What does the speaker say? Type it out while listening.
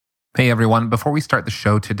Hey everyone, before we start the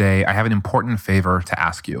show today, I have an important favor to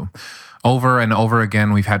ask you. Over and over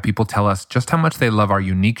again, we've had people tell us just how much they love our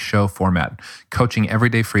unique show format, coaching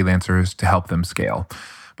everyday freelancers to help them scale.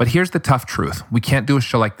 But here's the tough truth. We can't do a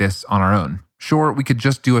show like this on our own. Sure, we could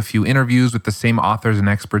just do a few interviews with the same authors and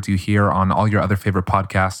experts you hear on all your other favorite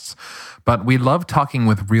podcasts, but we love talking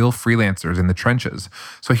with real freelancers in the trenches.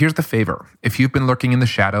 So here's the favor. If you've been lurking in the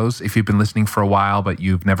shadows, if you've been listening for a while, but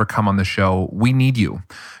you've never come on the show, we need you.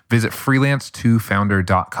 Visit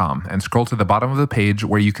freelance2founder.com and scroll to the bottom of the page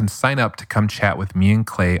where you can sign up to come chat with me and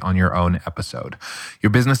Clay on your own episode. Your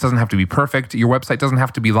business doesn't have to be perfect, your website doesn't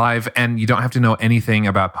have to be live, and you don't have to know anything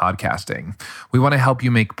about podcasting. We want to help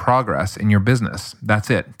you make progress in your business.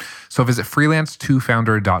 That's it. So visit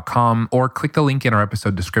freelance2founder.com or click the link in our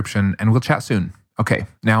episode description and we'll chat soon. Okay,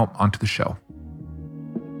 now on to the show.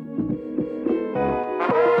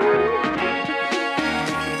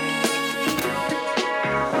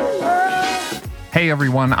 Hey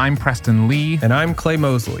everyone, I'm Preston Lee. And I'm Clay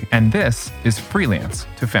Mosley. And this is Freelance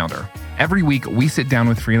to Founder. Every week, we sit down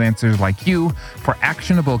with freelancers like you for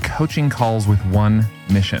actionable coaching calls with one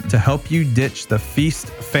mission: to help you ditch the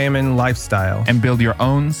feast-famine lifestyle and build your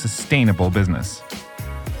own sustainable business.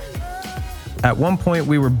 At one point,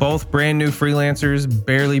 we were both brand new freelancers,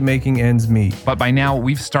 barely making ends meet. But by now,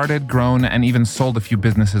 we've started, grown, and even sold a few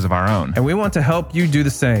businesses of our own. And we want to help you do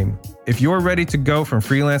the same. If you're ready to go from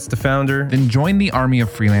freelance to founder, then join the army of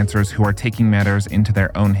freelancers who are taking matters into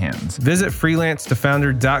their own hands. Visit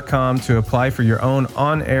freelance2founder.com to apply for your own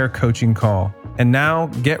on-air coaching call. And now,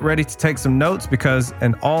 get ready to take some notes because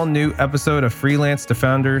an all-new episode of Freelance to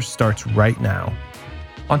Founder starts right now.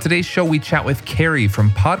 On today's show, we chat with Carey from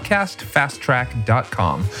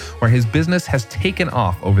podcastfasttrack.com, where his business has taken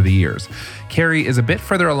off over the years. Carey is a bit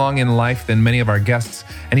further along in life than many of our guests,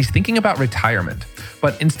 and he's thinking about retirement.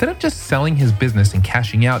 But instead of just selling his business and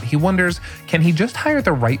cashing out, he wonders, can he just hire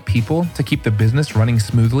the right people to keep the business running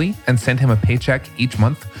smoothly and send him a paycheck each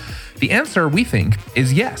month? The answer, we think,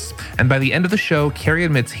 is yes. And by the end of the show, Carey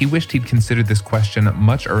admits he wished he'd considered this question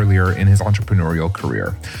much earlier in his entrepreneurial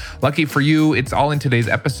career. Lucky for you, it's all in today's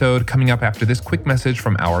episode, coming up after this quick message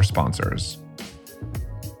from our sponsors.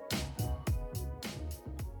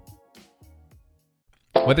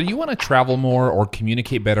 Whether you want to travel more or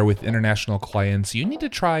communicate better with international clients, you need to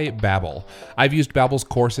try Babbel. I've used Babbel's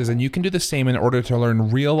courses, and you can do the same in order to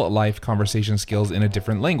learn real-life conversation skills in a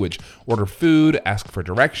different language. Order food, ask for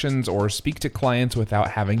directions, or speak to clients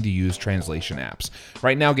without having to use translation apps.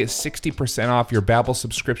 Right now, get 60% off your Babbel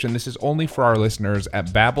subscription. This is only for our listeners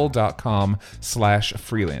at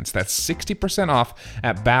babbel.com/freelance. That's 60% off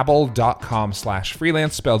at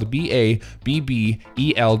babbel.com/freelance, spelled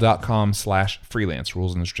BABBEL.com/freelance.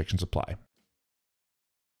 Rules and restrictions apply.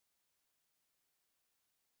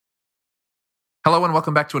 Hello and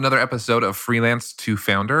welcome back to another episode of Freelance to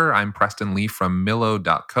Founder. I'm Preston Lee from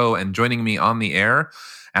Millo.co, and joining me on the air,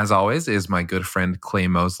 as always, is my good friend Clay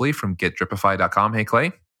Mosley from GetDripify.com. Hey,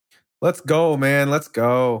 Clay. Let's go, man. Let's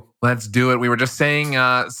go. Let's do it. We were just saying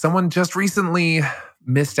someone just recently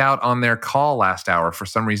missed out on their call last hour. For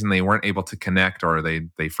some reason, they weren't able to connect, or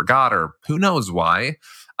they forgot, or who knows why.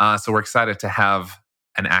 So we're excited to have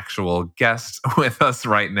an actual guest with us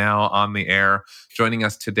right now on the air. Joining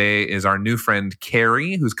us today is our new friend,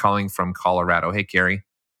 Carey, who's calling from Colorado. Hey, Carey.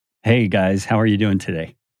 Hey, guys. How are you doing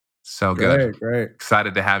today? So good. Great.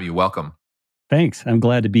 Excited to have you. Welcome. Thanks. I'm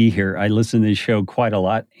glad to be here. I listen to this show quite a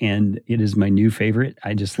lot, and it is my new favorite.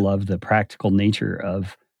 I just love the practical nature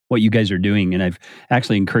of what you guys are doing. And I've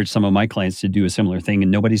actually encouraged some of my clients to do a similar thing,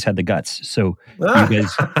 and nobody's had the guts. So you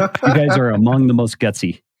guys are among the most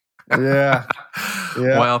gutsy. Yeah.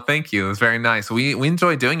 Well, thank you. It was very nice. We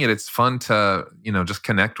enjoy doing it. It's fun to, just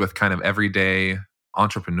connect with kind of everyday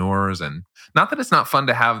entrepreneurs. And not that it's not fun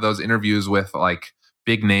to have those interviews with like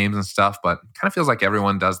big names and stuff, but kind of feels like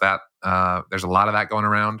everyone does that. There's a lot of that going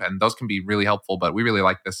around, and those can be really helpful, but we really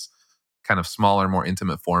like this kind of smaller, more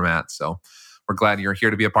intimate format. So we're glad you're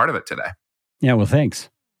here to be a part of it today. Yeah, well, thanks.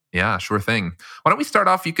 Yeah, sure thing. Why don't we start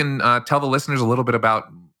off? You can tell the listeners a little bit about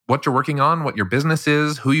what you're working on, what your business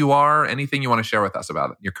is, who you are, anything you want to share with us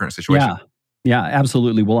about your current situation. Yeah,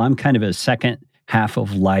 absolutely. Well, I'm kind of a second half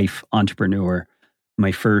of life entrepreneur.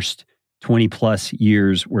 My first 20 plus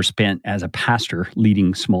years were spent as a pastor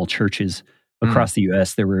leading small churches across the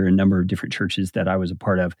U.S. There were a number of different churches that I was a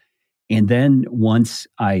part of. And then once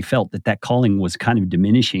I felt that calling was kind of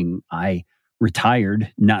diminishing, I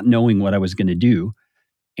retired, not knowing what I was going to do,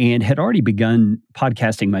 and had already begun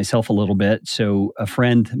podcasting myself a little bit. So a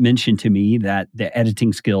friend mentioned to me that the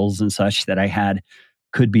editing skills and such that I had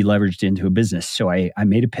could be leveraged into a business. So I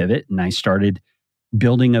made a pivot, and I started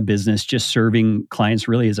building a business, just serving clients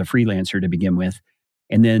really as a freelancer to begin with.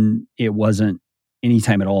 And then it wasn't any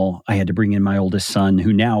time at all. I had to bring in my oldest son,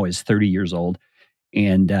 who now is 30 years old.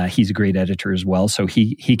 And he's a great editor as well. So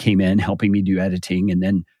he came in helping me do editing. And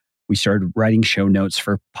then we started writing show notes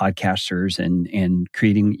for podcasters and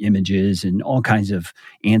creating images and all kinds of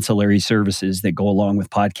ancillary services that go along with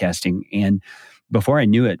podcasting. And before I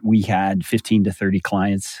knew it, we had 15 to 30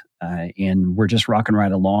 clients and we're just rocking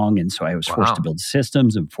right along. And so I was forced to build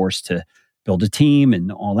systems and forced to build a team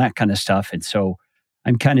and all that kind of stuff. And so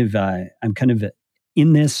I'm kind of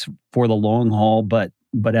in this for the long haul, but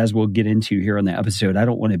as we'll get into here on the episode, I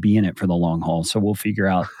don't want to be in it for the long haul. So we'll figure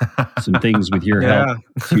out some things with your help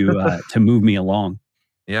to move me along.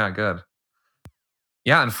 Yeah, good.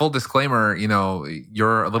 Yeah, and full disclaimer,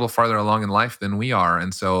 you're a little farther along in life than we are,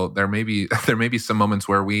 and so there may be some moments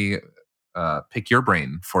where we pick your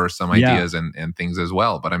brain for some ideas and things as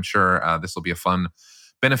well. But I'm sure this will be a fun,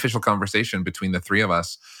 beneficial conversation between the three of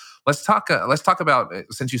us. Let's talk about,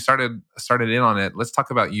 since you started in on it, let's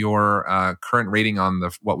talk about your current rating on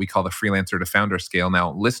what we call the freelancer to founder scale.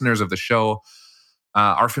 Now, listeners of the show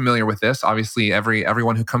are familiar with this. Obviously,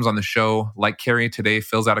 everyone who comes on the show, like Carrie today,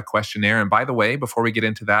 fills out a questionnaire. And by the way, before we get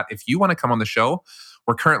into that, if you want to come on the show,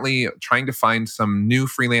 we're currently trying to find some new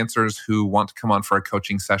freelancers who want to come on for a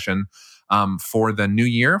coaching session for the new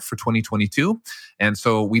year, for 2022. And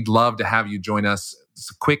so we'd love to have you join us. It's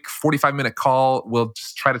a quick 45-minute call. We'll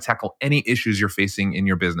just try to tackle any issues you're facing in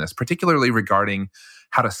your business, particularly regarding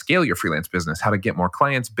how to scale your freelance business, how to get more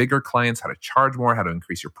clients, bigger clients, how to charge more, how to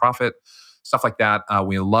increase your profit, stuff like that.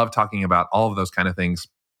 We love talking about all of those kind of things.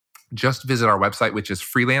 Just visit our website, which is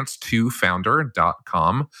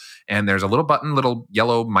freelance2founder.com. And there's a little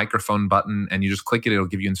yellow microphone button, and you just click it. It'll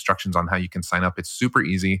give you instructions on how you can sign up. It's super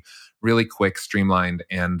easy, really quick, streamlined.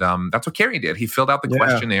 And that's what Carrie did. He filled out the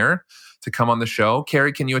questionnaire to come on the show.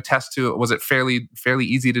 Carrie, can you attest to it? Was it fairly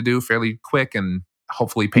easy to do, fairly quick, and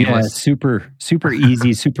hopefully painless? Yeah, super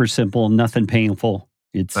easy, super simple, nothing painful.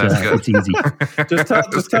 It's easy.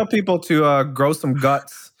 just tell people to grow some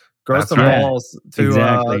guts, some balls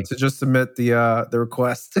to just submit the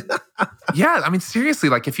request. Yeah, I mean, seriously,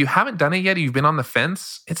 like if you haven't done it yet, you've been on the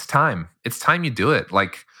fence, it's time. It's time you do it.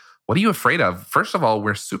 Like, what are you afraid of? First of all,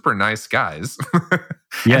 we're super nice guys.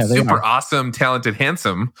 Yeah, and super awesome, talented,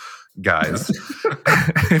 handsome guys,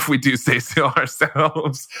 if we do say so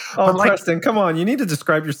ourselves. Oh, Preston, come on. You need to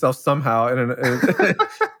describe yourself somehow.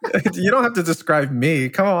 You don't have to describe me.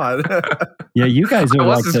 Come on. Yeah, you guys are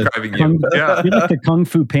like you're like the Kung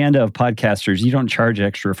Fu Panda of podcasters. You don't charge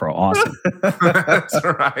extra for awesome. That's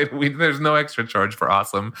right. There's no extra charge for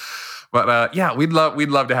awesome. But we'd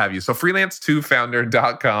love to have you. So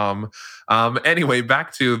freelance2founder.com. Anyway,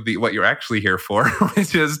 back to what you're actually here for,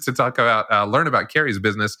 which is to talk about, learn about Carrie's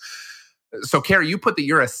business. So Carrie, you put that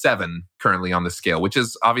you're a 7 currently on the scale, which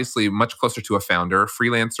is obviously much closer to a founder.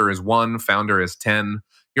 Freelancer is 1, founder is 10.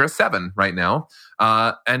 You're a 7 right now.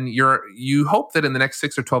 And you hope that in the next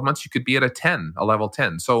 6 or 12 months, you could be at a level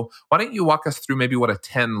 10. So why don't you walk us through maybe what a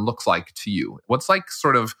 10 looks like to you? What's like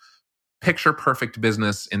sort of picture perfect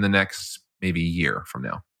business in the next maybe year from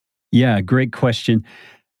now? Yeah, great question.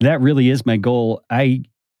 That really is my goal. I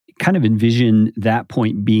kind of envision that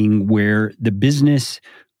point being where the business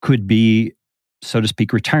could be, so to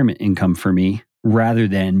speak, retirement income for me, rather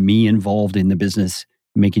than me involved in the business,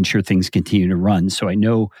 making sure things continue to run. So I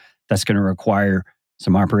know that's going to require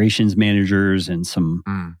some operations managers and some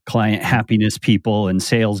client happiness people and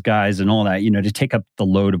sales guys and all that, to take up the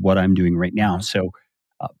load of what I'm doing right now. So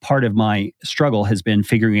part of my struggle has been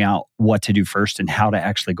figuring out what to do first and how to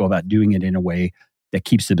actually go about doing it in a way that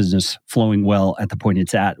keeps the business flowing well at the point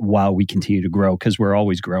it's at while we continue to grow, because we're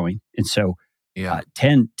always growing. And so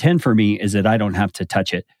 10 for me is that I don't have to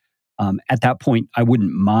touch it. At that point, I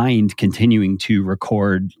wouldn't mind continuing to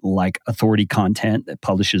record like authority content that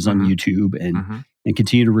publishes on YouTube and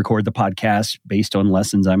continue to record the podcast based on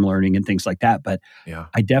lessons I'm learning and things like that. But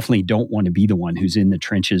I definitely don't want to be the one who's in the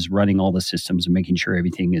trenches running all the systems and making sure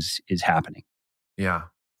everything is happening. Yeah.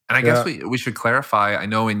 And I guess we should clarify. I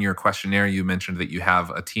know in your questionnaire, you mentioned that you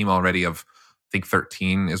have a team already of, I think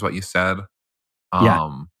 13 is what you said.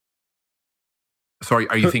 So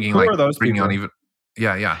are you thinking like bringing on even?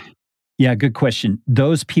 Yeah. Yeah, good question.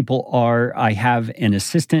 Those people I have an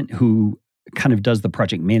assistant who kind of does the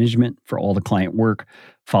project management for all the client work,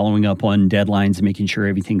 following up on deadlines and making sure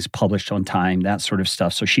everything's published on time, that sort of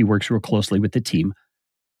stuff. So she works real closely with the team.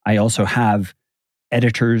 I also have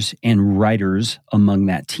editors and writers among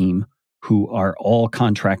that team who are all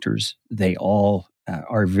contractors. They all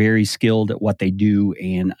are very skilled at what they do.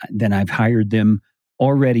 And then I've hired them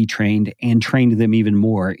already trained and trained them even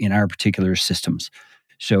more in our particular systems.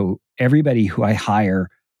 So everybody who I hire,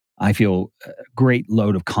 I feel a great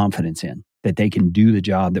load of confidence in that they can do the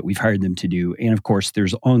job that we've hired them to do. And of course,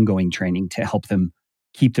 there's ongoing training to help them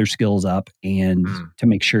keep their skills up and to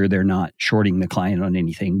make sure they're not shorting the client on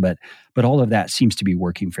anything. But all of that seems to be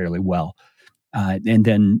working fairly well. And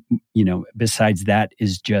then, besides that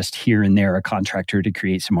is just here and there a contractor to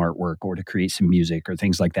create some artwork or to create some music or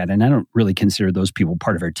things like that. And I don't really consider those people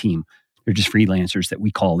part of our team. They're just freelancers that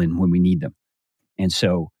we call in when we need them. And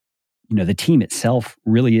so, the team itself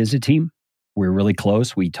really is a team. We're really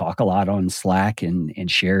close. We talk a lot on Slack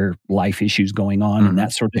and share life issues going on and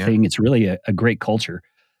that sort of thing. It's really a great culture.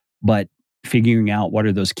 But figuring out what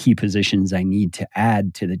are those key positions I need to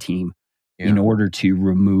add to the team in order to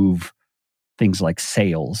remove things like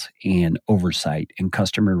sales and oversight and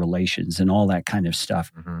customer relations and all that kind of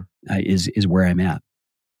stuff is where I'm at.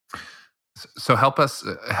 So help us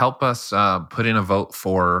put in a vote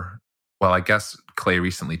for. Well, I guess Clay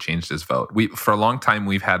recently changed his vote. For a long time,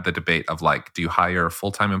 we've had the debate of do you hire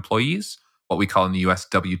full-time employees, what we call in the US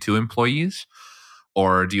W-2 employees,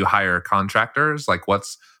 or do you hire contractors?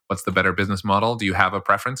 What's the better business model? Do you have a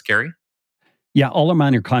preference, Gary? Yeah, all of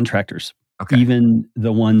mine are contractors. Okay. Even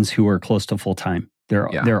the ones who are close to full-time.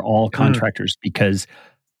 They're all contractors because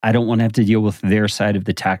I don't want to have to deal with their side of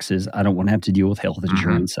the taxes. I don't want to have to deal with health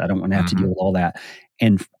insurance. I don't want to have to deal with all that.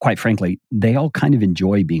 And quite frankly, they all kind of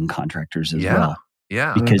enjoy being contractors as well.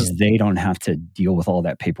 Yeah. Because they don't have to deal with all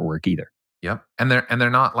that paperwork either. Yep. And they're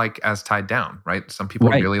not as tied down, right? Some people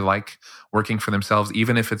really like working for themselves,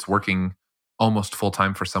 even if it's working almost full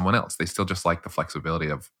time for someone else. They still just like the flexibility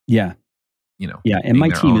of and my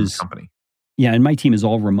team is company. Yeah, and my team is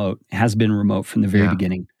all remote, has been remote from the very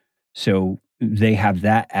beginning. So they have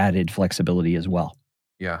that added flexibility as well.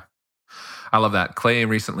 Yeah. I love that. Clay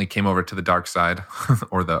recently came over to the dark side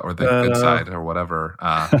or the good side or whatever.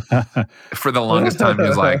 For the longest time, he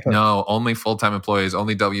was like, no, only full-time employees,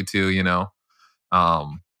 only W-2,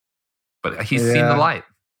 but he's seen the light.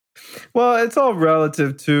 Well, it's all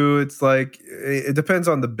relative too. It's it depends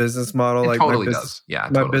on the business model. It totally does. Yeah,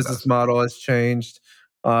 my business model has changed.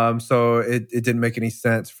 So it didn't make any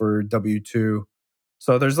sense for W-2.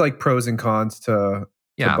 So there's pros and cons to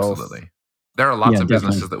both. Absolutely. There are lots of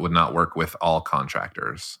businesses that would not work with all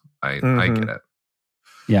contractors. I get it.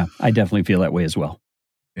 Yeah, I definitely feel that way as well.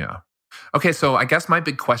 Yeah. Okay, so I guess my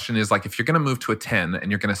big question is if you're going to move to a 10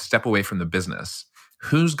 and you're going to step away from the business,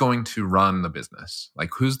 who's going to run the business?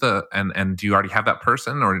 Who's and do you already have that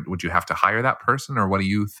person, or would you have to hire that person, or what do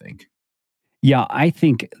you think? Yeah, I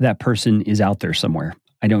think that person is out there somewhere.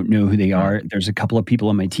 I don't know who they are. There's a couple of people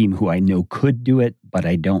on my team who I know could do it, but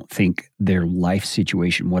I don't think their life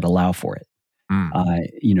situation would allow for it.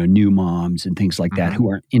 New moms and things like that who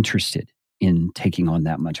aren't interested in taking on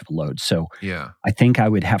that much of a load. So I think I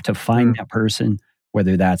would have to find that person,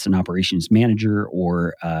 whether that's an operations manager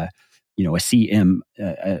or a CM,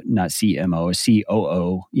 not CMO, a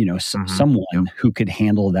COO, someone who could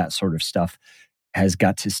handle that sort of stuff has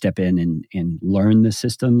got to step in and learn the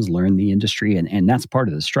systems, learn the industry. And that's part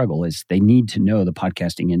of the struggle is they need to know the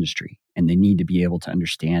podcasting industry and they need to be able to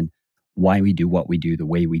understand why we do what we do the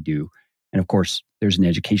way we do. And of course, there's an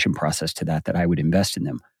education process to that I would invest in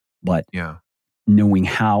them. But knowing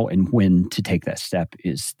how and when to take that step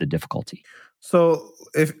is the difficulty. So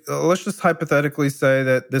if let's just hypothetically say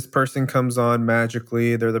that this person comes on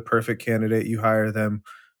magically, they're the perfect candidate, you hire them.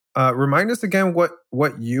 Remind us again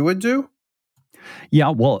what you would do? Yeah,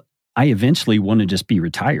 well, I eventually want to just be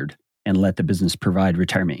retired and let the business provide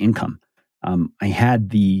retirement income. I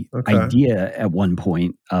had the idea at one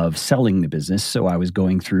point of selling the business. So I was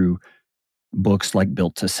going through books like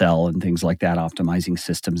Built to Sell and things like that, optimizing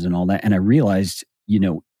systems and all that. And I realized,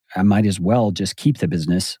 I might as well just keep the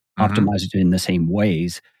business, optimize it in the same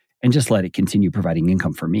ways, and just let it continue providing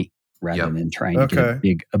income for me rather than trying to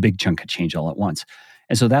get a big chunk of change all at once.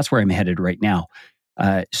 And so that's where I'm headed right now.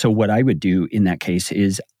 So what I would do in that case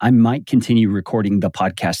is I might continue recording the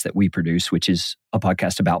podcast that we produce, which is a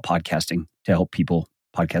podcast about podcasting to help people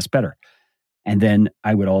podcast better. And then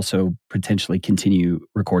I would also potentially continue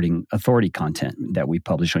recording authority content that we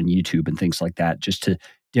publish on YouTube and things like that, just to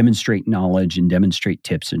demonstrate knowledge and demonstrate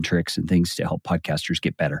tips and tricks and things to help podcasters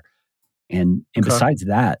get better. And besides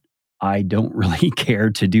that, I don't really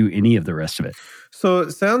care to do any of the rest of it. So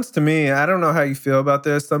it sounds to me, I don't know how you feel about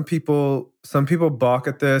this. Some people balk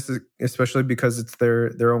at this, especially because it's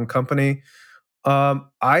their own company.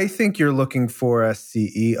 I think you're looking for a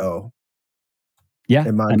CEO. Yeah,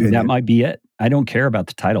 that might be it. I don't care about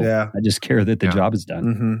the title. Yeah. I just care that the job is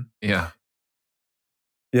done. Yeah.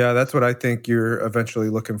 Yeah, that's what I think you're eventually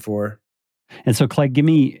looking for. And so, Clegg, give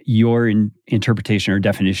me your interpretation or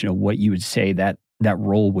definition of what you would say that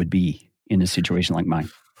role would be in a situation like mine.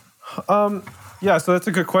 Yeah, so that's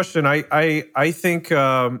a good question. I think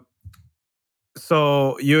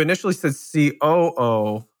so. You initially said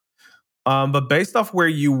COO, but based off where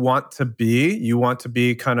you want to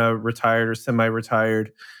be kind of retired or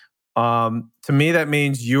semi-retired. To me, that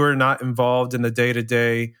means you are not involved in the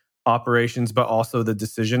day-to-day operations, but also the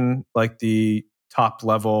decision, like the top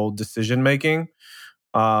level decision making.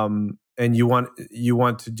 And you want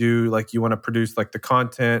to do like you want to produce like the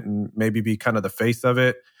content and maybe be kind of the face of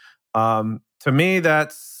it. To me,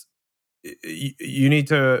 that's you need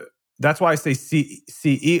to. That's why I say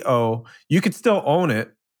CEO. You could still own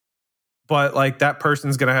it, but like that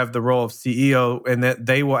person's going to have the role of CEO, and that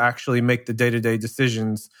they will actually make the day-to-day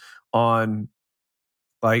decisions on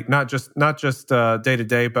like not just day to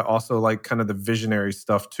day, but also like kind of the visionary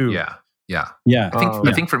stuff too. Yeah.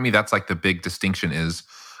 I think for me that's like the big distinction is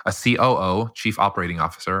a COO, Chief Operating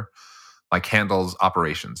Officer, like handles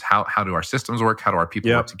operations. How do our systems work? How do our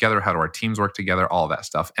people work together? How do our teams work together? All that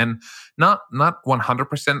stuff, and not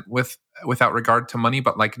 100% without regard to money,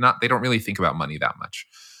 but like they don't really think about money that much,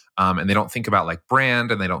 and they don't think about like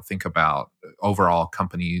brand, and they don't think about overall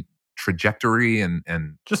company trajectory and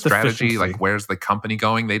just strategy, efficiency. Like where's the company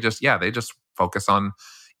going? They just focus on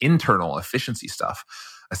internal efficiency stuff.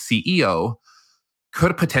 A CEO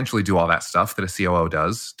could potentially do all that stuff that a COO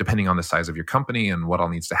does, depending on the size of your company and what all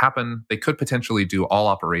needs to happen. They could potentially do all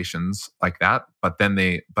operations like that, but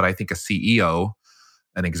I think a CEO,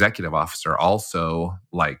 an executive officer, also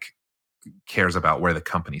like cares about where the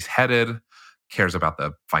company's headed, cares about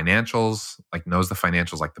the financials, like knows the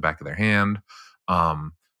financials like the back of their hand.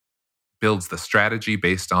 Builds the strategy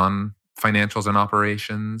based on financials and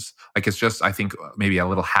operations. Like it's just, I think maybe a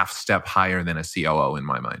little half step higher than a COO in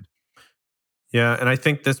my mind. Yeah. And I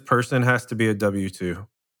think this person has to be a W-2,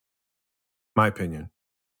 my opinion.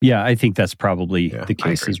 Yeah. I think that's probably the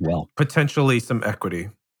case as well. Potentially some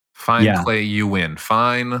equity. Fine, Clay, you win.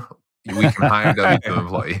 Fine. We can hire W-2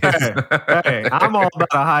 employees. hey, I'm all about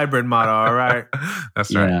a hybrid model. All right.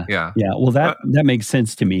 That's right. Yeah. Well, that makes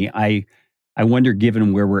sense to me. I wonder,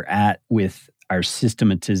 given where we're at with our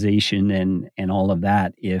systematization and all of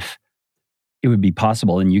that, if it would be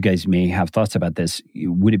possible, and you guys may have thoughts about this,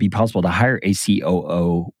 would it be possible to hire a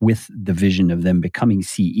COO with the vision of them becoming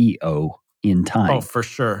CEO in time? Oh, for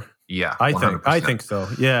sure. Yeah, I think so.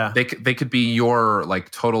 Yeah, they could be your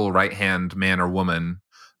like total right hand man or woman,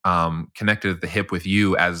 connected at the hip with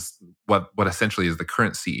you as what essentially is the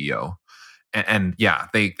current CEO. And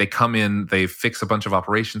they come in, they fix a bunch of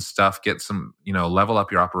operations stuff, get some, level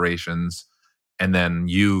up your operations, and then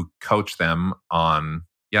you coach them on,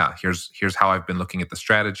 here's how I've been looking at the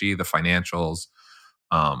strategy, the financials.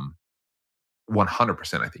 100%,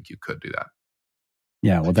 I think you could do that.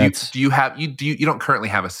 Yeah, well, that's. You don't currently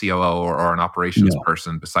have a COO or an operations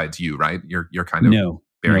person besides you, right? You're kind of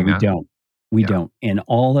bearing that. We don't, and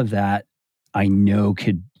all of that I know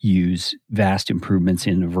could use vast improvements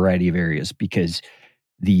in a variety of areas, because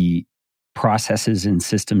the processes and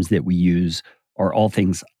systems that we use are all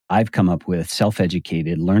things I've come up with,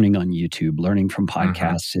 self-educated, learning on YouTube, learning from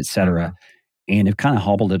podcasts, et cetera, and have kind of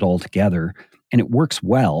hobbled it all together. And it works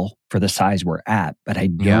well for the size we're at, but I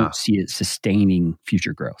don't see it sustaining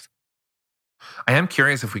future growth. I am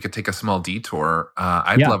curious if we could take a small detour.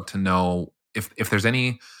 I'd love to know if there's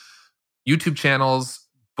any YouTube channels,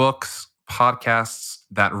 books, podcasts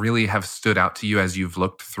that really have stood out to you as you've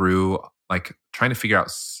looked through, like trying to figure out,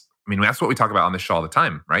 I mean, that's what we talk about on this show all the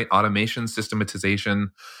time, right? Automation,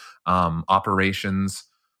 systematization, operations,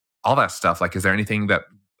 all that stuff. Like, is there anything that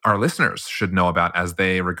our listeners should know about as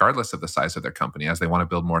they, regardless of the size of their company, as they want to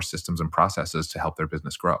build more systems and processes to help their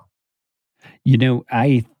business grow?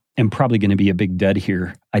 I am probably going to be a big dud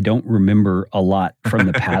here. I don't remember a lot from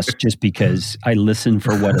the past just because I listen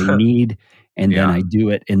for what I need and then I do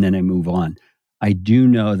it and then I move on. I do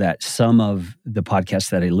know that some of the podcasts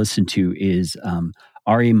that I listen to is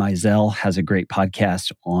Ari Meisel has a great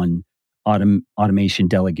podcast on automation,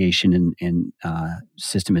 delegation, and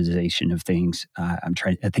systematization of things. I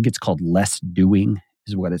think it's called Less Doing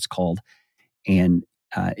is what it's called. And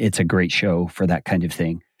it's a great show for that kind of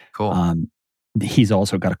thing. Cool. He's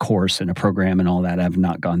also got a course and a program and all that I've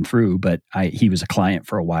not gone through, but he was a client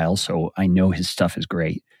for a while, so I know his stuff is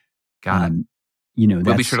great. Got it.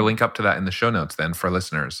 We'll be sure to link up to that in the show notes then for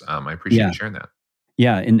listeners. I appreciate you sharing that.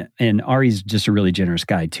 Yeah, and Ari's just a really generous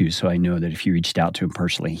guy too, so I know that if you reached out to him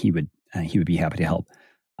personally, he would be happy to help.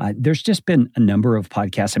 There's just been a number of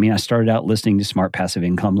podcasts. I mean, I started out listening to Smart Passive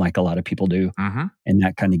Income like a lot of people do, and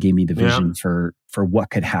that kind of gave me the vision for what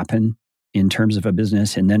could happen in terms of a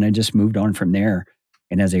business. And then I just moved on from there.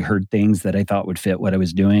 And as I heard things that I thought would fit what I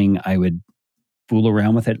was doing, I would fool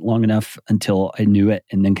around with it long enough until I knew it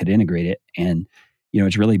and then could integrate it. And,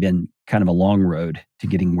 it's really been kind of a long road to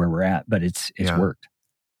getting where we're at, but it's worked.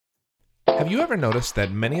 Have you ever noticed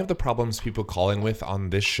that many of the problems people call in with on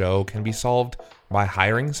this show can be solved by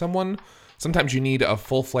hiring someone? Sometimes you need a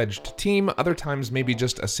full-fledged team, other times maybe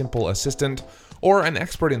just a simple assistant or an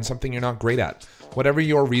expert in something you're not great at. Whatever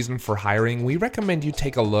your reason for hiring, we recommend you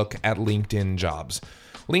take a look at LinkedIn Jobs.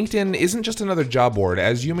 LinkedIn isn't just another job board.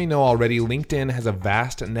 As you may know already, LinkedIn has a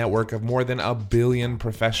vast network of more than 1 billion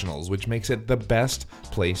professionals, which makes it the best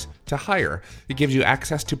place to hire. It gives you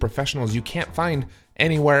access to professionals you can't find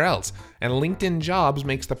anywhere else. And LinkedIn Jobs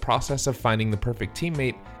makes the process of finding the perfect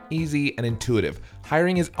teammate easy and intuitive.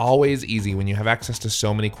 Hiring is always easy when you have access to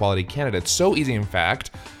so many quality candidates. So easy, in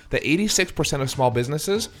fact, that 86% of small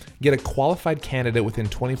businesses get a qualified candidate within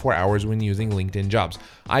 24 hours when using LinkedIn Jobs.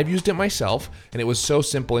 I've used it myself, and it was so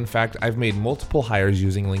simple. In fact, I've made multiple hires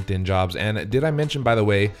using LinkedIn Jobs. And did I mention, by the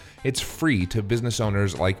way, it's free to business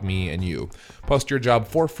owners like me and you. Post your job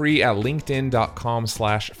for free at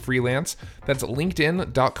linkedin.com/freelance. That's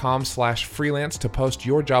linkedin.com/freelance to post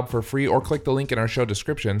your job for free, or click the link in our show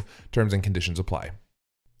description. Terms and conditions apply.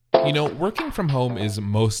 Working from home is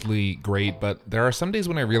mostly great, but there are some days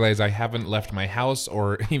when I realize I haven't left my house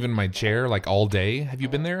or even my chair all day. Have you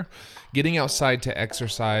been there? Getting outside to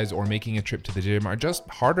exercise or making a trip to the gym are just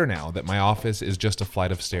harder now that my office is just a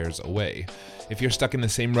flight of stairs away. If you're stuck in the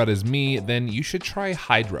same rut as me, then you should try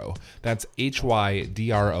Hydrow. That's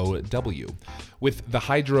HYDROW. With the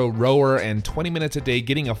Hydrow rower and 20 minutes a day,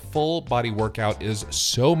 getting a full body workout is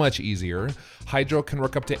so much easier. Hydrow can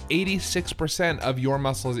work up to 86% of your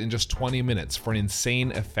muscles in just 20 minutes for an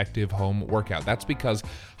insane effective home workout. That's because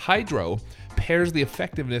Hydrow pairs the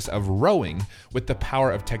effectiveness of rowing with the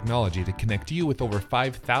power of technology to connect you with over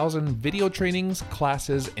 5,000 video trainings,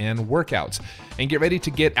 classes, and workouts. And get ready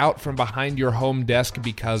to get out from behind your home desk,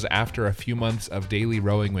 because after a few months of daily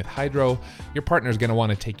rowing with Hydrow, your partner's going to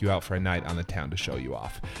want to take you out for a night on the town to show you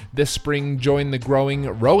off. This spring, join the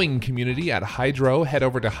growing rowing community at Hydrow. Head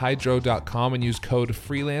over to hydrow.com and use code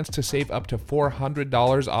FREELANCE to save up to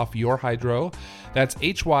 $400 off your Hydrow. That's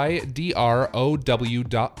HYDROW.com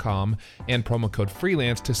and promo code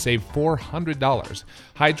FREELANCE to save $400.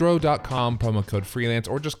 Hydrow.com, promo code FREELANCE,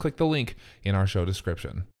 or just click the link in our show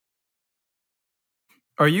description.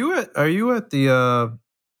 Are you at the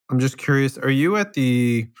I'm just curious, are you at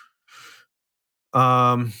the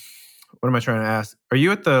what am I trying to ask? Are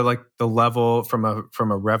you at the the level from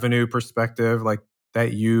a revenue perspective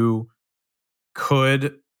that you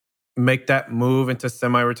could make that move into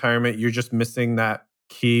semi-retirement? You're just missing that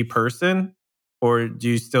key person, or do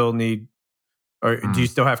you still need, or do you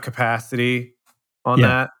still have capacity on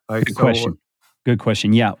that? Good question. Good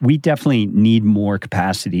question. Yeah, we definitely need more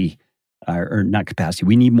capacity, or not capacity.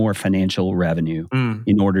 We need more financial revenue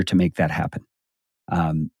in order to make that happen.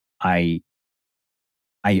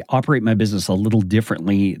 I operate my business a little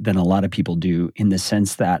differently than a lot of people do, in the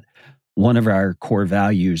sense that one of our core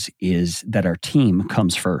values is that our team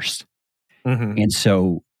comes first. Mm-hmm. And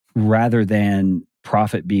so rather than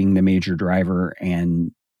profit being the major driver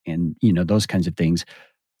and those kinds of things,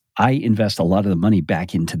 I invest a lot of the money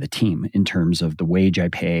back into the team in terms of the wage I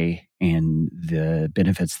pay and the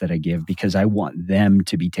benefits that I give, because I want them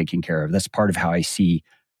to be taken care of. That's part of how I see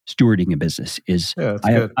stewarding a business is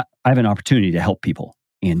I have an opportunity to help people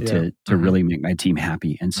and to really make my team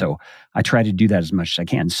happy. And so I try to do that as much as I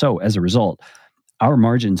can. So as a result, our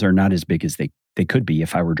margins are not as big as they could be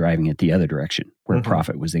if I were driving it the other direction, where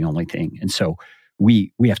profit was the only thing. And so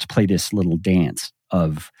we have to play this little dance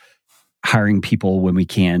of hiring people when we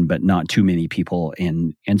can, but not too many people.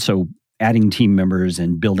 And so adding team members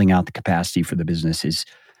and building out the capacity for the business is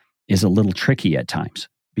a little tricky at times,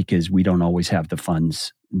 because we don't always have the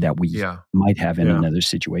funds that we might have in another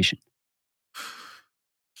situation.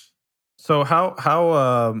 So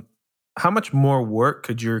how much more work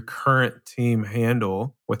could your current team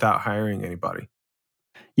handle without hiring anybody?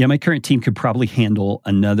 Yeah, my current team could probably handle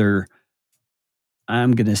another,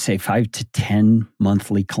 I'm going to say 5 to 10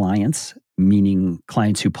 monthly clients, meaning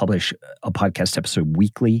clients who publish a podcast episode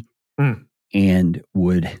weekly and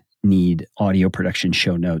would need audio production,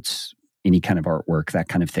 show notes, any kind of artwork, that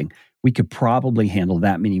kind of thing. We could probably handle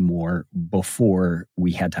that many more before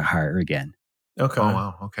we had to hire again. Okay. Oh,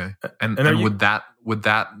 wow. Okay. And would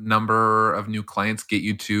that number of new clients get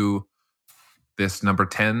you to this number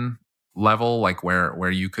 10 level, where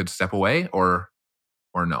you could step away, or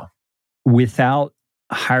no? Without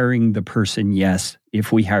hiring the person, yes.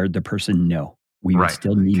 If we hired the person, no. We would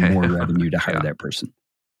still need more revenue to hire that person.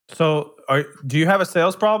 So do you have a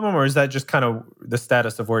sales problem, or is that just kind of the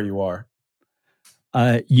status of where you are?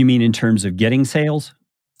 You mean in terms of getting sales?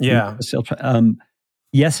 Yeah.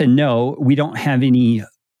 Yes and no. We don't have any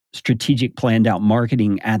strategic planned out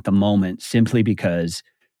marketing at the moment, simply because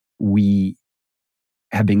we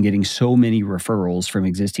have been getting so many referrals from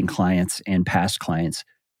existing clients and past clients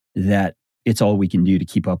that it's all we can do to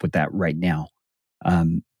keep up with that right now. That's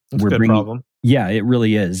a good problem. Yeah, it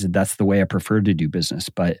really is. That's the way I prefer to do business.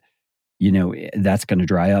 But, that's going to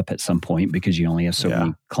dry up at some point because you only have so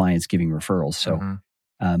many clients giving referrals. So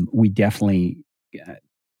we definitely,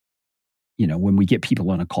 when we get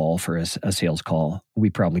people on a call for a sales call,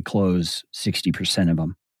 we probably close 60% of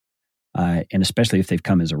them. And especially if they've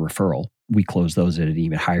come as a referral, we close those at an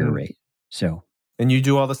even higher rate. So, and you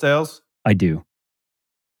do all the sales? I do.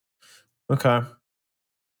 Okay.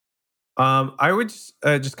 I would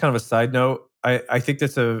just kind of a side note. I think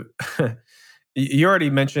that's you already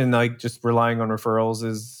mentioned like just relying on referrals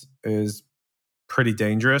is pretty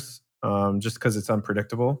dangerous, just because it's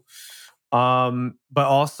unpredictable. But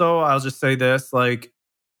also I'll just say this, like,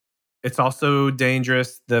 it's also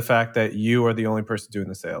dangerous the fact that you are the only person doing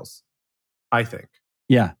the sales, I think.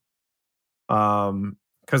 Yeah.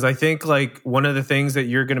 Because I think like one of the things that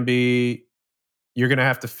you're going to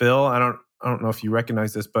have to fill, I don't know if you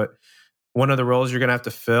recognize this, but one of the roles you're going to have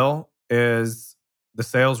to fill is the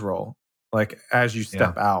sales role. Like as you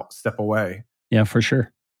step away. Yeah, for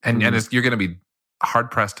sure. And you're going to be hard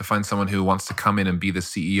pressed to find someone who wants to come in and be the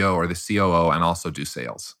CEO or the COO and also do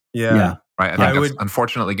sales. Yeah. Right. I think that's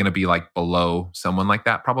unfortunately going to be like below someone like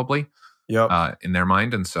that probably. Yep. In their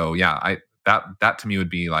mind. And so, that to me would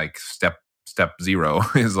be like step 0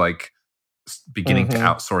 is like beginning to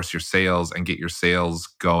outsource your sales and get your sales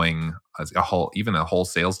going as even a whole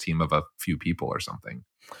sales team of a few people or something.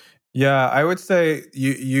 Yeah, I would say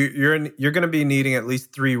you're going to be needing at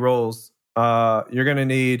least 3 roles. You're going to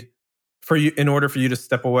need in order for you to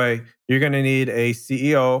step away, you're going to need a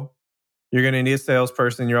CEO, you're going to need a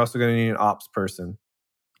salesperson, you're also going to need an ops person.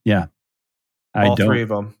 Yeah. All 3 of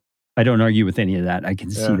them. I don't argue with any of that. I can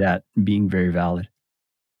see that being very valid.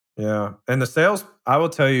 Yeah. And the sales, I will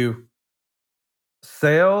tell you,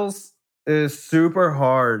 sales is super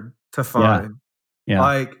hard to find. Yeah.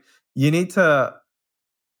 Like you need to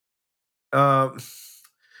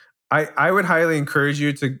I would highly encourage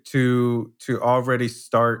you to already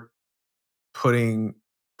start putting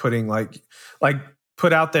like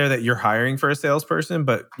put out there that you're hiring for a salesperson,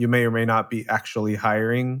 but you may or may not be actually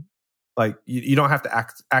hiring. Like you don't have to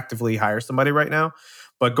actively hire somebody right now,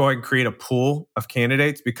 but go ahead and create a pool of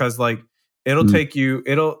candidates, because like it'll take you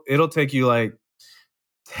like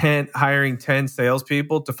hiring 10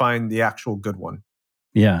 salespeople to find the actual good one.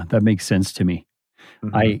 Yeah, that makes sense to me.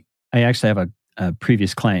 I actually have a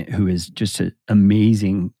previous client who is just an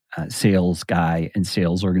amazing sales guy and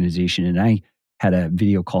sales organization. And I had a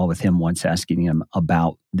video call with him once asking him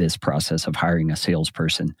about this process of hiring a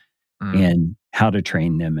salesperson and how to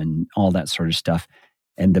train them and all that sort of stuff.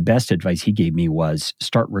 And the best advice he gave me was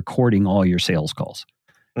start recording all your sales calls.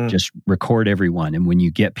 Just record everyone. And when you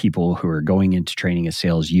get people who are going into training as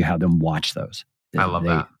sales, you have them watch those. I love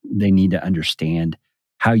that. They need to understand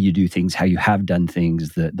how you do things, how you have done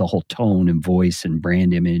things, the whole tone and voice and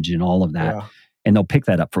brand image and all of that. Yeah. And they'll pick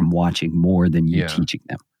that up from watching more than you teaching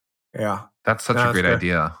them. Yeah. That's such a great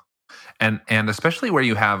idea. And especially where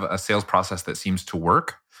you have a sales process that seems to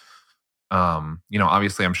work.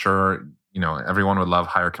 Obviously I'm sure, everyone would love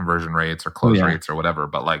higher conversion rates or close rates or whatever,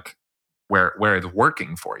 but like where it's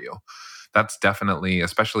working for you, that's definitely,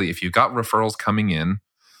 especially if you've got referrals coming in,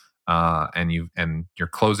 and you're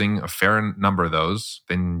closing a fair number of those,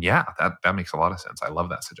 then that makes a lot of sense. I love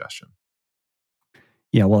that suggestion.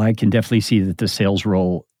 Yeah, well, I can definitely see that the sales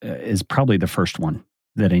role is probably the first one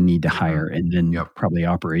that I need to hire, and then probably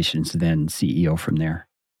operations, then CEO from there.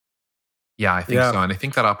 Yeah, I think so. And I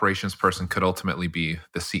think that operations person could ultimately be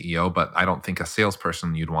the CEO, but I don't think a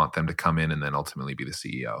salesperson, you'd want them to come in and then ultimately be the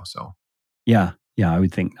CEO. So yeah, I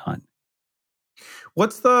would think not.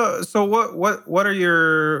 What are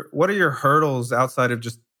your hurdles outside of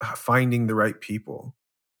just finding the right people?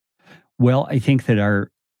 Well, I think that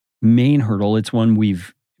our main hurdle, it's one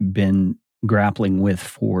we've been grappling with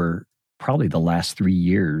for probably the last 3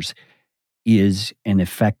 years, is an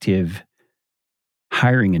effective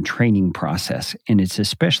hiring and training process. And it's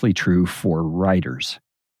especially true for writers.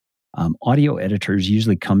 Audio editors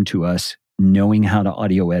usually come to us knowing how to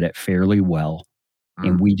audio edit fairly well.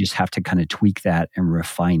 And we just have to kind of tweak that and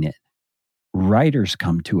refine it. Writers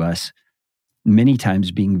come to us many times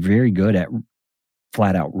being very good at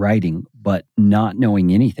flat out writing, but not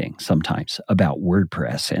knowing anything sometimes about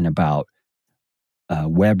WordPress and about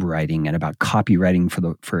web writing and about copywriting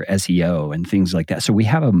for SEO and things like that. So we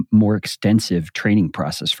have a more extensive training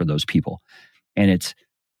process for those people, and it's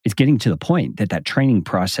getting to the point that training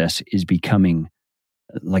process is becoming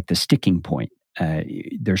like the sticking point.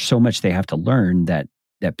 There's so much they have to learn that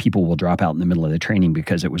people will drop out in the middle of the training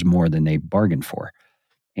because it was more than they bargained for.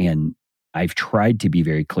 And I've tried to be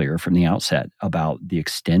very clear from the outset about the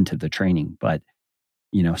extent of the training, but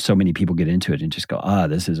so many people get into it and just go,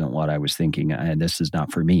 this isn't what I was thinking, and this is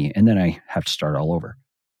not for me. And then I have to start all over.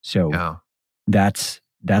 So that's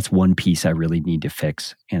one piece I really need to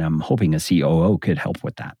fix. And I'm hoping a COO could help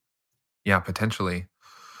with that. Yeah, potentially.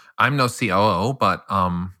 I'm no COO, but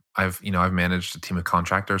I've managed a team of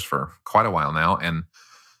contractors for quite a while now. And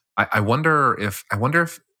I wonder if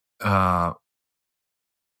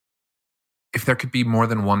there could be more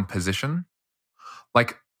than one position.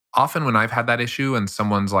 Like, often when I've had that issue and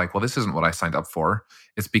someone's like, well, this isn't what I signed up for,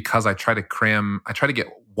 it's because I try to get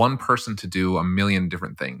one person to do a million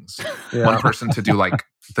different things. Yeah. One person to do like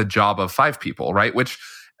the job of 5 people, right? Which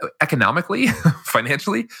economically,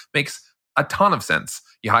 financially makes a ton of sense.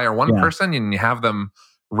 You hire one person and you have them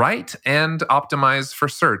write and optimize for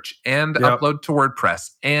search and upload to WordPress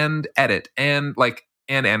and edit and like,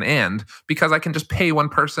 and because I can just pay one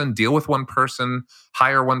person, deal with one person,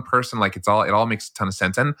 hire one person. Like it all makes a ton of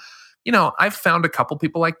sense. And, I've found a couple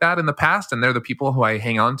people like that in the past, and they're the people who I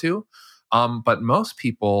hang on to. But most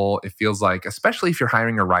people, it feels like, especially if you're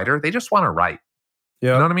hiring a writer, they just want to write.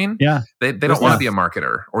 Yeah. You know what I mean? Yeah. They don't want to be a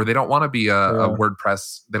marketer, or they don't want to be a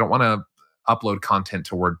WordPress. They don't want to upload content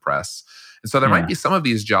to WordPress. And so there might be some of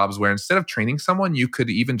these jobs where instead of training someone, you could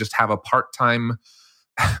even just have a part-time,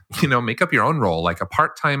 make up your own role, like a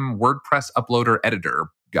part-time WordPress uploader editor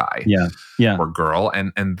guy or girl.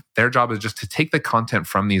 And their job is just to take the content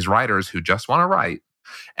from these writers who just want to write.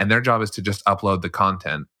 And their job is to just upload the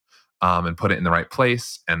content and put it in the right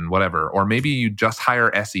place and whatever. Or maybe you just hire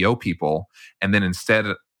SEO people and then instead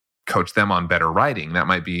coach them on better writing. It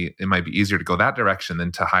might be easier to go that direction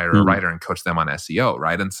than to hire a writer and coach them on SEO,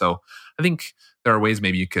 right? And so I think there are ways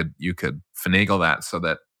maybe you could finagle that so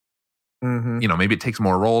that maybe it takes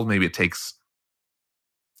more roles, maybe it takes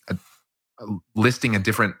listing a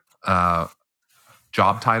different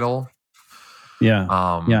job title.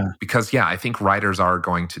 Because I think writers are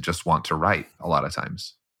going to just want to write a lot of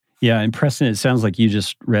times. Yeah, and Preston, it sounds like you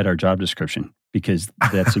just read our job description, because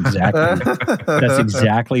that's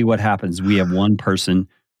exactly what happens. We have one person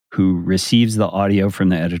who receives the audio from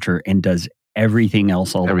the editor and does everything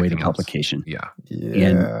else the way to publication. Yeah.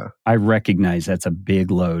 And I recognize that's a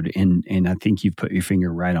big load, and I think you've put your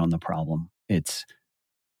finger right on the problem.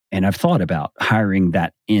 And I've thought about hiring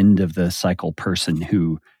that end of the cycle person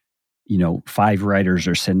who, 5 writers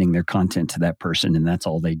are sending their content to that person, and that's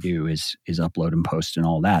all they do is upload and post and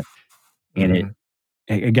all that. And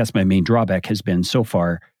I guess my main drawback has been so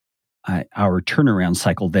far, our turnaround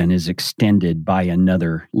cycle then is extended by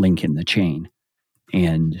another link in the chain.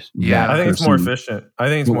 And I think it's more efficient.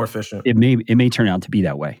 It may turn out to be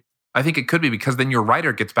that way. I think it could be, because then your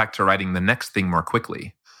writer gets back to writing the next thing more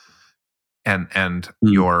quickly. And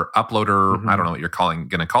your uploader, I don't know what you're going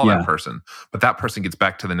to call that person, but that person gets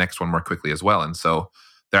back to the next one more quickly as well. And so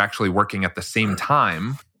they're actually working at the same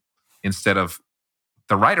time, instead of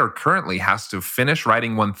the writer currently has to finish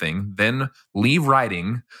writing one thing, then leave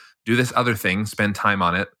writing, do this other thing, spend time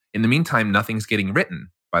on it. In the meantime, nothing's getting written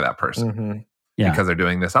by that person because they're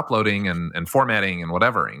doing this uploading and formatting and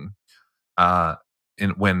whatevering.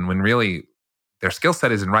 And when really their skill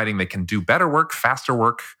set is in writing, they can do better work, faster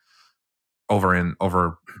work,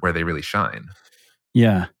 over where they really shine.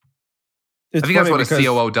 Yeah. I think that's what a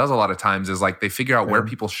COO does a lot of times, is like they figure out where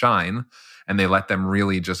people shine and they let them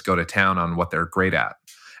really just go to town on what they're great at.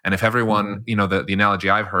 And if everyone, the analogy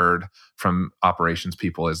I've heard from operations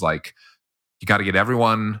people is like, you got to get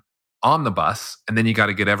everyone on the bus, and then you got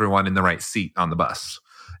to get everyone in the right seat on the bus.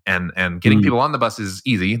 And getting people on the bus is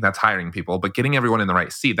easy. That's hiring people. But getting everyone in the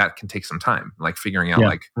right seat, that can take some time. Like figuring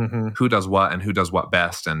out who does what and who does what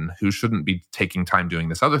best, and who shouldn't be taking time doing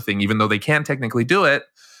this other thing, even though they can technically do it,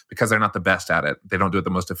 because they're not the best at it. They don't do it the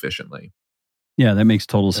most efficiently. Yeah, that makes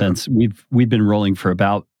total sense. We've been rolling for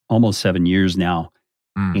about almost 7 years now.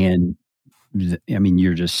 And I mean,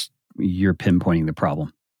 you're pinpointing the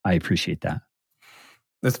problem. I appreciate that.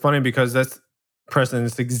 It's funny because Preston,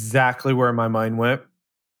 it's exactly where my mind went.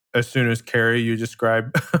 As soon as Carrie, you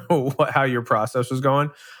described how your process was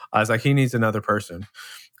going, I was like, he needs another person.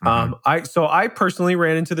 I personally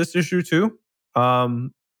ran into this issue too,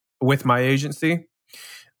 with my agency.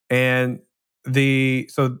 And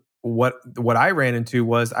what I ran into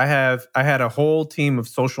was I had a whole team of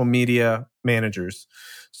social media managers.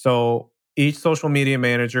 So each social media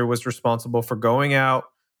manager was responsible for going out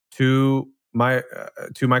to my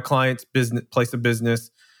client's business place of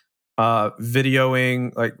business,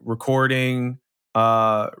 videoing, like recording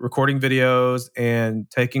videos and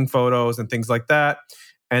taking photos and things like that.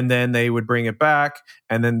 And then they would bring it back.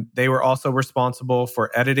 And then they were also responsible for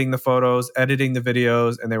editing the photos, editing the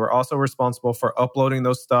videos, and they were also responsible for uploading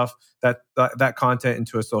that content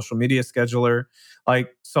into a social media scheduler.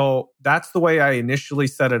 Like, so that's the way I initially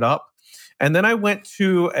set it up. And then I went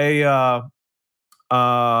to a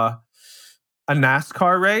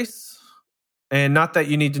NASCAR race. And not that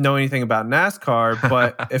you need to know anything about NASCAR,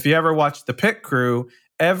 but if you ever watch the pit crew,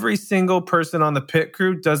 every single person on the pit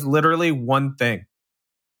crew does literally one thing.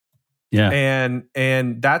 Yeah.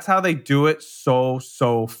 And that's how they do it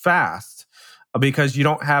so fast, because you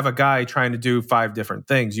don't have a guy trying to do 5 different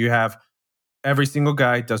things. You have every single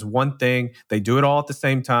guy does one thing. They do it all at the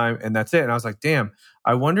same time, and that's it. And I was like, damn,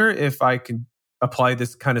 I wonder if I can apply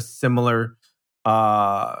this kind of similar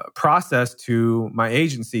process to my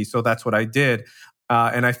agency. So that's what I did.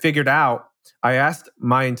 And I figured out, I asked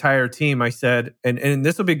my entire team, I said, and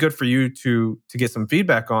this will be good for you to get some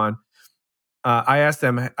feedback on. I asked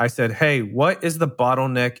them, I said, hey, what is the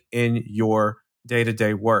bottleneck in your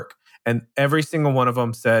day-to-day work? And every single one of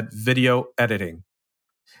them said video editing.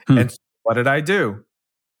 And so what did I do?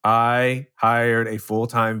 I hired a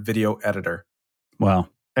full-time video editor. Wow.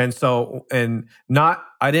 And so,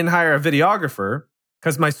 I didn't hire a videographer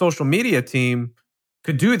because my social media team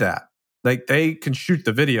could do that. Like, they can shoot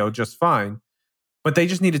the video just fine, but they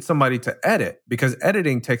just needed somebody to edit, because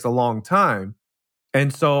editing takes a long time.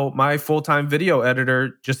 And so my full-time video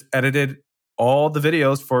editor just edited all the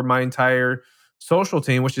videos for my entire social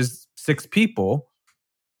team, which is 6 people.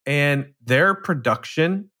 And their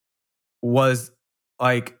production was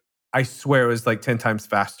like, I swear it was like 10 times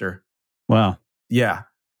faster. Wow. Yeah.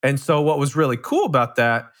 And so what was really cool about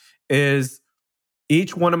that is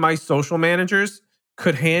each one of my social managers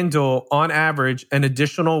could handle, on average, an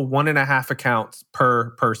additional 1.5 accounts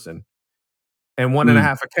per person. And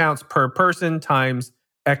 1.5 accounts per person times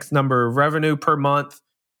X number of revenue per month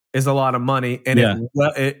is a lot of money. And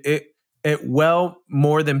it well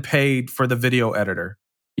more than paid for the video editor.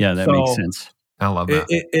 Yeah, that makes sense. I love that.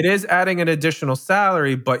 It is adding an additional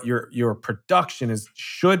salary, but your production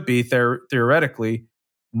should be theoretically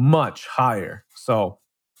much higher. So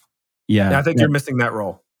yeah, I think you're missing that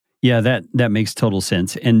role. Yeah, that makes total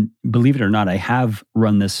sense. And believe it or not, I have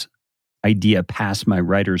run this idea past my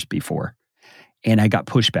writers before, and I got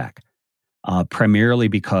pushback, primarily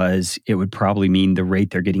because it would probably mean the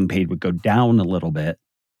rate they're getting paid would go down a little bit.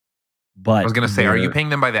 But I was going to say, are you paying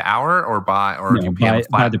them by the hour or by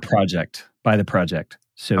the project? By the project.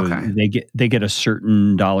 So okay. they get a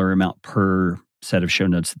certain dollar amount per set of show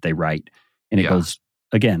notes that they write, and it goes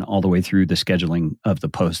again all the way through the scheduling of the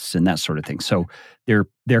posts and that sort of thing. So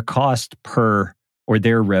their cost per, or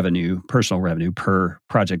their revenue, personal revenue per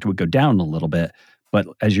project would go down a little bit. But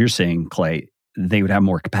as you're saying, Clay, they would have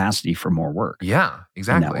more capacity for more work. Yeah,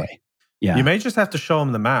 exactly. In that way. Yeah. You may just have to show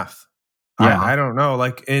them the math. Yeah. I don't know.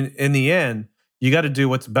 Like in the end, you got to do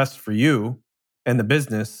what's best for you and the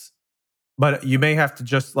business, but you may have to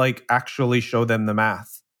just like actually show them the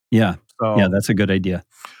math. Yeah. So, yeah, that's a good idea.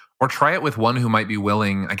 Or try it with one who might be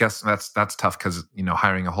willing. I guess that's tough because,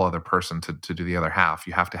 hiring a whole other person to do the other half,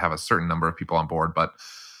 you have to have a certain number of people on board. But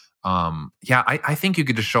I think you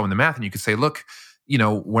could just show them the math, and you could say, look,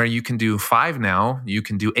 where you can do 5 now, you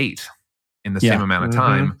can do 8 in the same amount of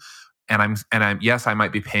time. And I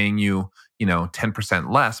might be paying you,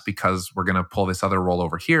 10% less because we're going to pull this other role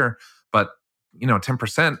over here. But,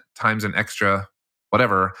 10% times an extra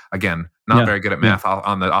whatever, again, not very good at math off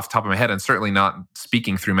the top of my head, and certainly not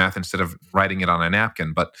speaking through math instead of writing it on a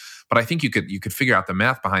napkin. But I think you could figure out the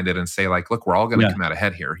math behind it and say, like, look, we're all going to come out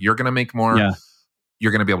ahead here. You're going to make more. Yeah.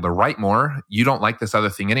 You're going to be able to write more. You don't like this other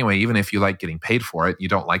thing anyway, even if you like getting paid for it, you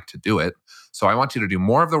don't like to do it. So I want you to do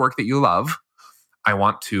more of the work that you love. I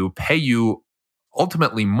want to pay you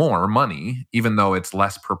ultimately more money, even though it's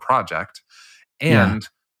less per project. And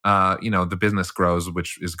the business grows,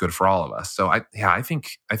 which is good for all of us. So I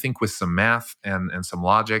think with some math and some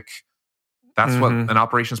logic, that's what an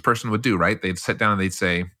operations person would do, right? They'd sit down and they'd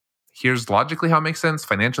say, here's logically how it makes sense,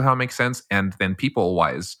 financially how it makes sense, and then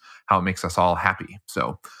people-wise how it makes us all happy.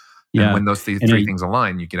 So and when those three things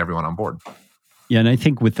align, you get everyone on board. Yeah, and I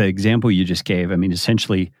think with the example you just gave, I mean,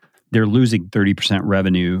 essentially they're losing 30%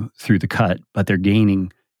 revenue through the cut, but they're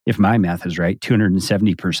gaining, if my math is right,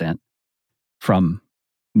 270% from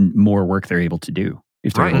more work they're able to do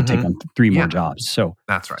if they're able to take on 3 more jobs. So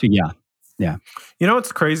that's right. So yeah.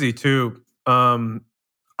 It's crazy too.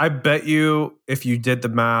 I bet you if you did the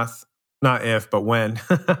math Not if, but when.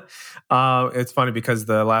 It's funny because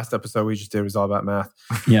the last episode we just did was all about math.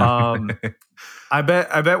 Yeah. I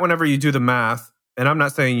bet whenever you do the math, and I'm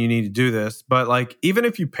not saying you need to do this, but like even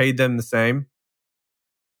if you paid them the same,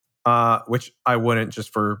 which I wouldn't,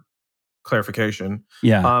 just for clarification.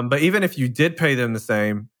 Yeah. But even if you did pay them the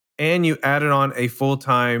same and you added on a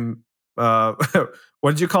full-time,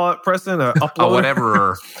 what did you call it, Preston?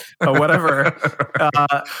 Whatever. Whatever.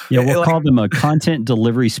 We'll call them a content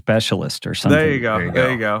delivery specialist or something.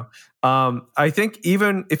 There you go. I think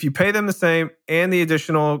even if you pay them the same and the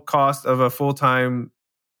additional cost of a full-time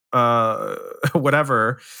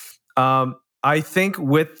whatever, I think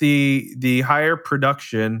with the higher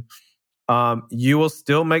production, you will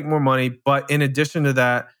still make more money. But in addition to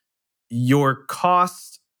that, your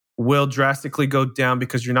costs will drastically go down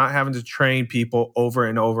because you're not having to train people over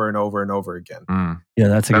and over and over and over again. Yeah,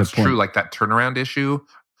 that's good point. That's true. Like that turnaround issue.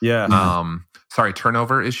 Yeah.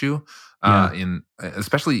 Turnover issue.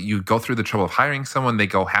 Especially you go through the trouble of hiring someone, they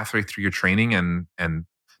go halfway through your training and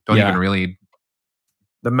don't even really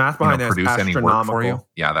the math behind that produce is any work for you.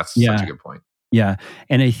 Yeah, that's such a good point. Yeah.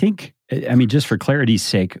 And I think, just for clarity's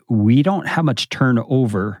sake, we don't have much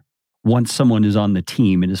turnover once someone is on the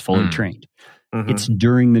team and is fully trained. Mm-hmm. It's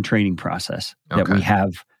during the training process that we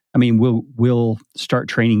have. We'll start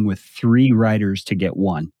training with 3 riders to get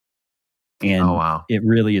 1. And it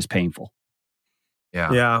really is painful.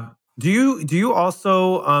 Yeah. Yeah. Do you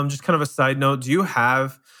also, just kind of a side note, do you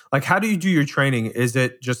have, like, how do you do your training? Is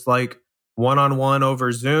it just like one-on-one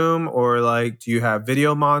over Zoom, or like, do you have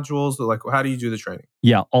video modules? Or like, how do you do the training?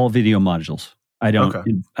 Yeah, all video modules. I don't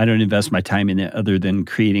invest my time in it other than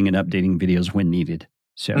creating and updating videos when needed.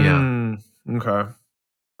 So Okay.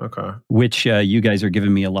 Which you guys are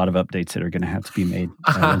giving me a lot of updates that are going to have to be made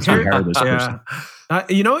once we hire this person.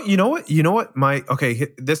 You know what? I'm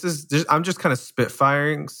just kind of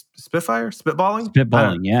spitballing.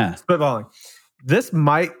 Spitballing. This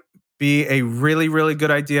might be a really, really good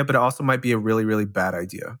idea, but it also might be a really, really bad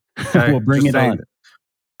idea. We'll bring it on.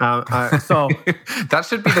 So that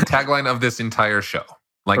should be the tagline of this entire show.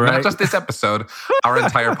 Like, not just this episode, our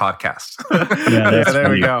entire podcast. There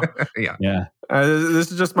we go. Yeah.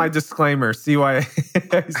 This is just my disclaimer. CYA.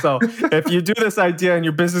 So if you do this idea and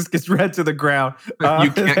your business gets read to the ground,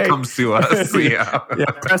 you can't come sue us. Yeah,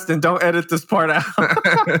 Preston, don't edit this part out.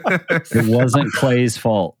 It wasn't Clay's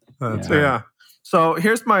fault. Yeah. So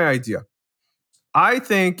here's my idea. I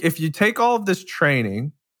think if you take all of this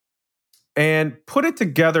training and put it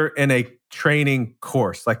together in a training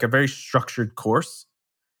course, like a very structured course,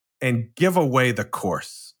 and give away the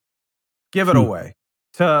course. Give it away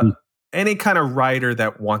to any kind of rider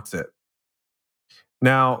that wants it.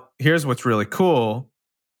 Now, here's what's really cool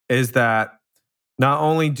is that not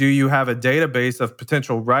only do you have a database of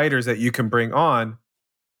potential riders that you can bring on,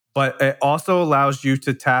 but it also allows you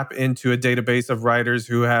to tap into a database of riders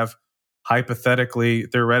who have hypothetically,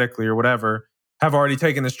 theoretically, or whatever, have already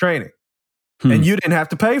taken this training. And you didn't have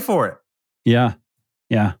to pay for it. Yeah.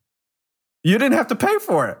 You didn't have to pay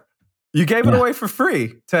for it. You gave it away for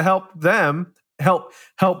free to help them help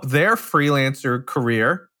their freelancer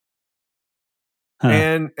career.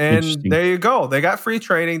 And there you go. They got free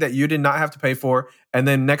training that you did not have to pay for. And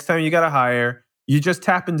then next time you got to hire, you just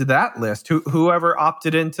tap into that list. Whoever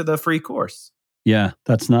opted into the free course. Yeah,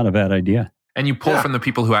 that's not a bad idea. And you pull from the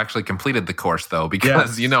people who actually completed the course, though,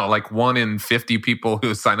 because, like 1 in 50 people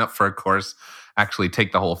who sign up for a course actually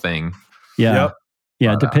take the whole thing. Yeah. Yep.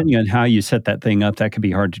 Yeah, depending on how you set that thing up, that could be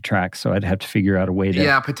hard to track. So I'd have to figure out a way to...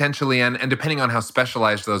 Yeah, potentially. And depending on how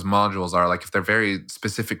specialized those modules are, like if they're very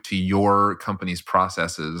specific to your company's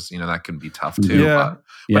processes, that can be tough too. Yeah.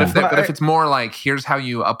 But if it's more like, here's how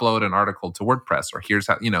you upload an article to WordPress, or here's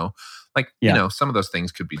how, some of those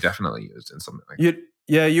things could be definitely used in something like that.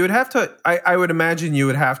 You would have to, I would imagine you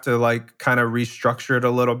would have to like kind of restructure it a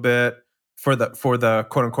little bit for the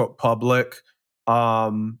quote unquote public.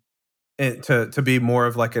 To be more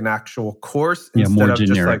of like an actual course instead of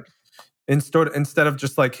generic. Instead of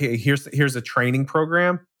just like, hey, here's a training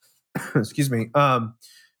program. Excuse me.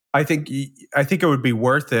 I think it would be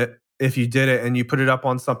worth it if you did it and you put it up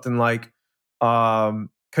on something like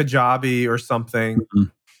Kajabi or something,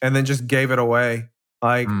 and then just gave it away.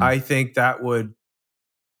 Like I think that would.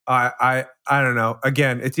 I don't know.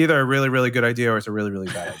 Again, it's either a really, really good idea or it's a really,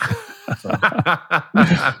 really bad idea. So,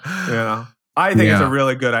 I think it's a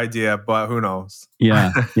really good idea, but who knows?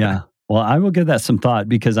 Yeah. Well, I will give that some thought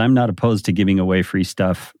because I'm not opposed to giving away free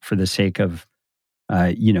stuff for the sake of,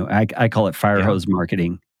 I call it fire hose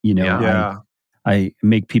marketing. I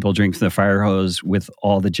make people drink from the fire hose with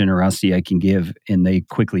all the generosity I can give, and they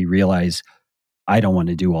quickly realize I don't want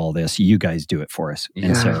to do all this. You guys do it for us.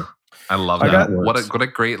 And so I love I that. got- What a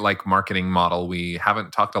great like marketing model we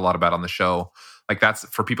haven't talked a lot about on the show. Like that's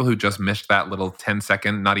for people who just missed that little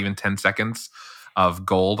 10-second, not even 10 seconds of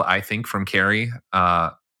gold, I think, from Carrie.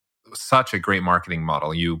 Such a great marketing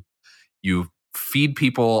model. You feed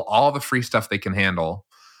people all the free stuff they can handle.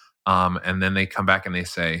 And then they come back and they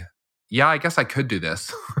say, yeah, I guess I could do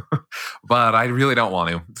this, but I really don't want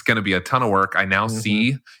to. It's going to be a ton of work. I now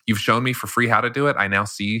see, you've shown me for free how to do it. I now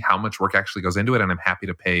see how much work actually goes into it. And I'm happy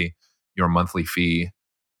to pay your monthly fee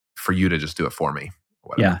for you to just do it for me.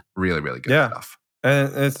 Whatever. Yeah. Really, really good stuff.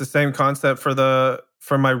 And it's the same concept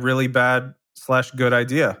for my really bad / good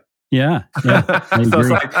idea. Yeah. I So it's agree.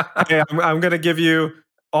 like, hey, I'm going to give you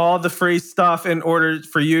all the free stuff in order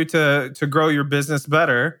for you to grow your business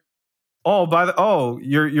better.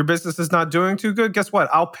 Your business is not doing too good. Guess what?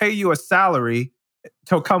 I'll pay you a salary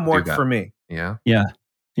to come work for me. Yeah.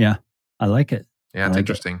 I like it. Yeah, it's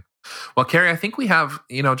interesting. Well, Carrie, I think we have,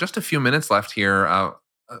 just a few minutes left here.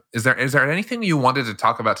 Is there anything you wanted to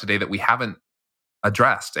talk about today that we haven't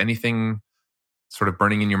addressed? Anything sort of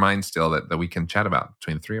burning in your mind still that we can chat about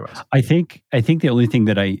between the three of us? I think the only thing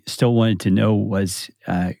that I still wanted to know was,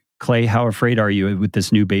 Clay, how afraid are you with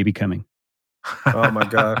this new baby coming? Oh my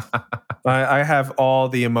God. I have all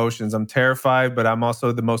the emotions. I'm terrified, but I'm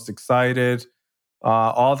also the most excited.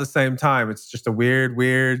 All at the same time. It's just a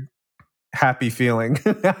weird, happy feeling.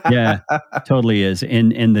 Yeah, totally is.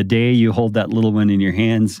 And the day you hold that little one in your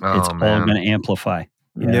hands, it's all man. going to amplify.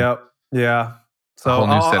 Yep. Yeah. So a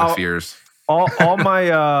whole new set of fears.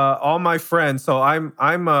 all my friends. So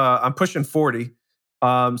I'm pushing 40.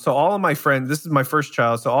 So all of my friends, this is my first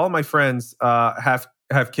child. So all of my friends have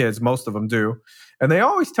kids. Most of them do, and they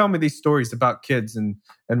always tell me these stories about kids and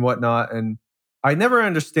whatnot. And I never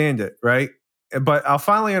understand it, right? But I'll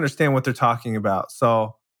finally understand what they're talking about.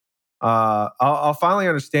 So I'll finally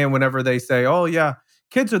understand whenever they say, "Oh yeah,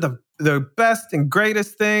 kids are the best and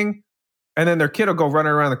greatest thing," and then their kid will go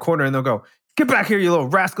running around the corner and they'll go, "Get back here, you little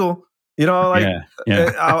rascal." Yeah.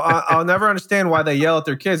 I'll never understand why they yell at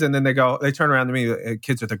their kids and then they turn around to me,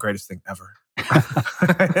 "Kids are the greatest thing ever."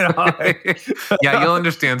 Yeah, you'll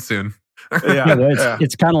understand soon.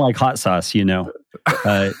 It's kind of like hot sauce, you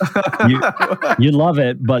love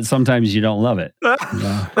it, but sometimes you don't love it.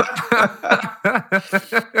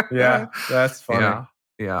 Yeah, that's funny.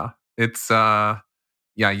 Yeah. It's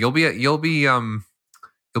you'll be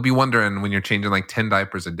wondering when you're changing like 10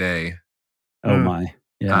 diapers a day. Oh my.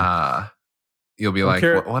 Yeah. You'll be like,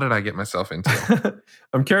 what did I get myself into?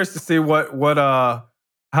 I'm curious to see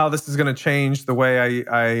how this is going to change the way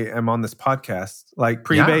I am on this podcast, like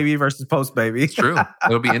pre-baby versus post-baby. It's true.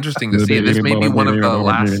 It'll be interesting to see. This may be one of the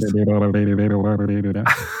last.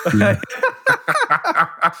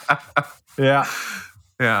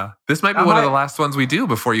 Yeah. This might be one of the last ones we do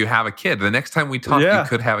before you have a kid. The next time we talk, you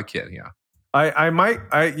could have a kid. Yeah. I might,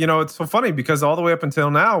 it's so funny because all the way up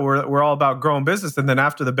until now, we're all about growing business. And then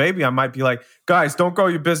after the baby, I might be like, guys, don't grow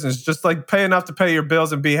your business. Just like pay enough to pay your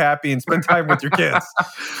bills and be happy and spend time with your kids.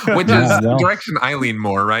 Which is the direction I lean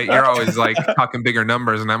more, right? You're always like talking bigger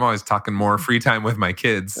numbers and I'm always talking more free time with my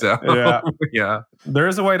kids. So yeah. There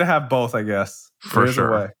is a way to have both, I guess. For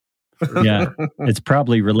sure. Yeah. It's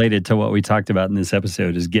probably related to what we talked about in this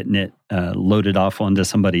episode is getting it loaded off onto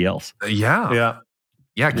somebody else.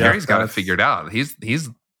 Yeah, Gary's got it figured out. He's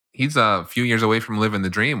a few years away from living the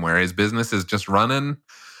dream where his business is just running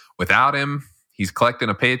without him. He's collecting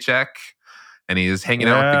a paycheck and he's hanging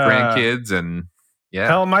out with the grandkids and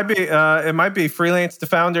Hell, it might be Freelance to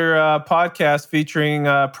Founder podcast featuring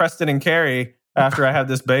Preston and Carrie after I have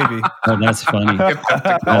this baby. Oh, that's funny.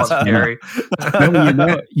 That's Gary.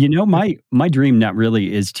 My dream not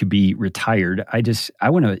really is to be retired. I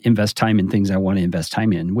want to invest time in things I want to invest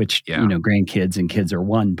time in, which, grandkids and kids are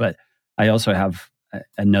one, but I also have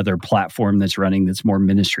another platform that's running that's more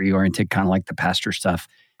ministry oriented, kind of like the pastor stuff.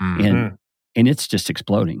 Mm-hmm. And it's just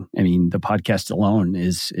exploding. I mean, the podcast alone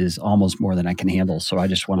is almost more than I can handle. So I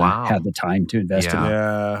just want to have the time to invest in it.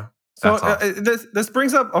 Yeah. So this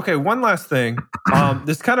brings up, one last thing.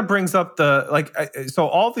 This kind of brings up so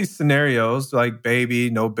all these scenarios, like baby,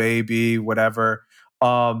 no baby, whatever,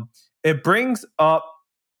 it brings up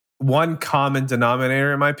one common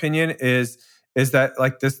denominator, in my opinion, is that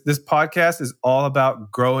like this podcast is all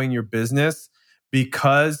about growing your business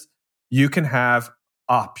because you can have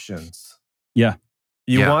options. Yeah.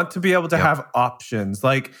 You want to be able to have options.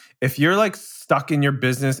 Like if you're like stuck in your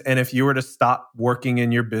business and if you were to stop working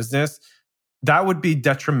in your business, that would be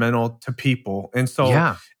detrimental to people. And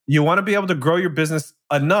so you want to be able to grow your business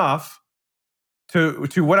enough to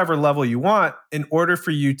whatever level you want in order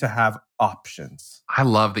for you to have options. I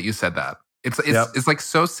love that you said that. It's like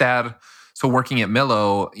so sad. So working at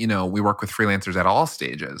Millo, we work with freelancers at all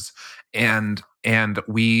stages. And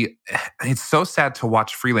it's so sad to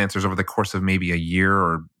watch freelancers over the course of maybe a year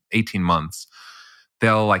or 18 months.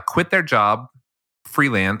 They'll like quit their job,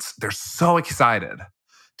 freelance. They're so excited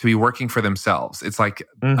to be working for themselves. It's like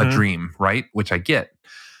a dream, right? Which I get.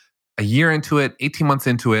 A year into it, 18 months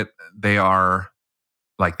into it, they are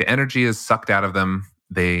like the energy is sucked out of them.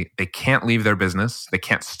 They can't leave their business. They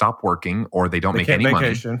can't stop working, or they don't make any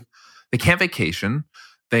money. They can't vacation.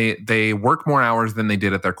 They work more hours than they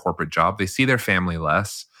did at their corporate job. They see their family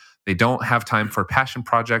less. They don't have time for passion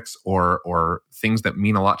projects or things that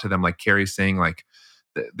mean a lot to them. Like Carrie's saying, like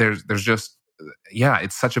there's just,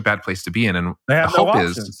 it's such a bad place to be in. And they have the hope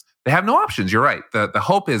is they have no options. You're right. The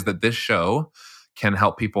hope is that this show can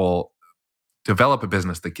help people develop a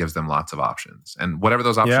business that gives them lots of options. And whatever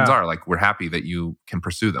those options are, like we're happy that you can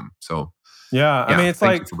pursue them. So I mean, it's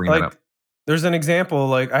like there's an example.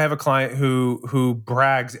 Like I have a client who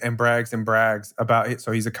brags and brags and brags about it.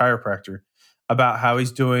 So he's a chiropractor, about how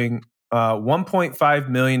he's doing $1.5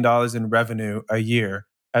 million in revenue a year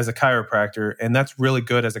as a chiropractor. And that's really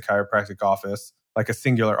good as a chiropractic office, like a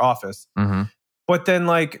singular office. Mm-hmm. But then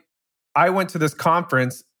like I went to this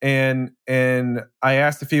conference and I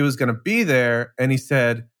asked if he was going to be there. And he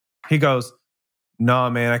goes, "No,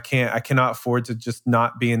 man, I cannot afford to just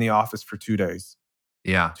not be in the office for 2 days."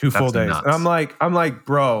 Yeah. 2 full days. Nuts. And I'm like,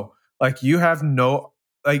 bro, like you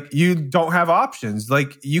don't have options.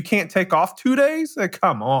 Like you can't take off 2 days. Like,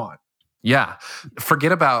 come on. Yeah.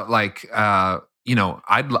 Forget about like,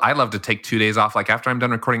 I'd love to take 2 days off. Like after I'm done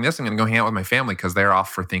recording this, I'm going to go hang out with my family because they're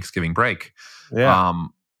off for Thanksgiving break. Yeah.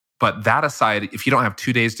 But that aside, if you don't have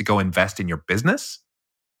 2 days to go invest in your business,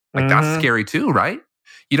 like that's scary too, right?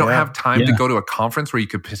 You don't have time to go to a conference where you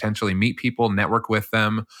could potentially meet people, network with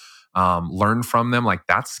them, learn from them. Like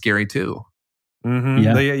that's scary too.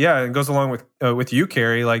 Mm-hmm. Yeah. It goes along with you,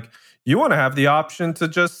 Carrie. Like you want to have the option to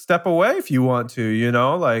just step away if you want to,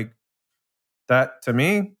 like that to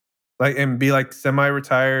me, like, and be like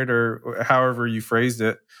semi-retired or however you phrased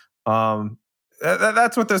it.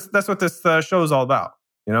 That's what this show is all about.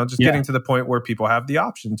 Just getting to the point where people have the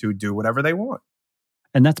option to do whatever they want.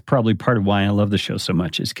 And that's probably part of why I love the show so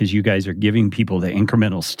much, is because you guys are giving people the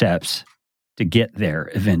incremental steps to get there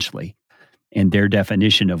eventually. And their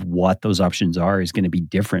definition of what those options are is going to be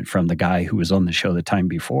different from the guy who was on the show the time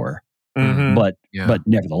before. Mm-hmm. But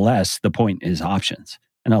nevertheless, the point is options.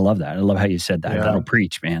 And I love that. I love how you said that. Yeah. That'll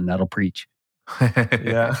preach, man. That'll preach.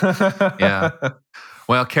 Yeah.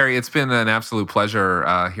 Well, Carrie, it's been an absolute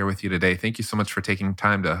pleasure here with you today. Thank you so much for taking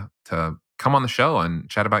time to come on the show and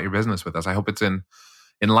chat about your business with us. I hope it's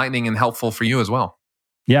enlightening and helpful for you as well.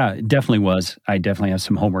 Yeah, it definitely was. I definitely have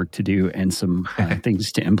some homework to do and some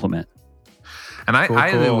things to implement. And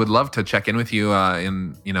I would love to check in with you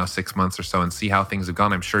in 6 months or so and see how things have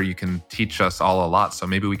gone. I'm sure you can teach us all a lot. So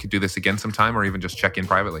maybe we could do this again sometime, or even just check in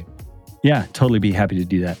privately. Yeah, totally be happy to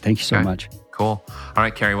do that. Thank you so much. Cool. All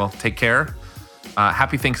right, Carrie. Well, take care.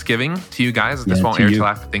 Happy Thanksgiving to you guys. This won't air till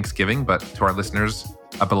after Thanksgiving, but to our listeners,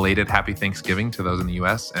 a belated happy Thanksgiving to those in the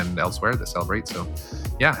U.S. and elsewhere that celebrate. So,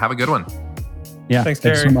 have a good one. Yeah, thanks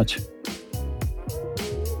so much.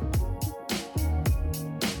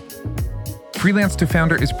 Freelance to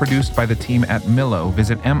Founder is produced by the team at Millo.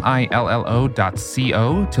 Visit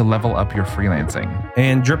millo.co to level up your freelancing.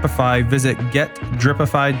 And Dripify, visit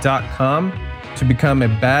getdripify.com to become a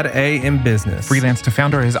bad A in business. Freelance to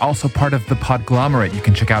Founder is also part of The Podglomerate. You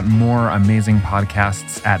can check out more amazing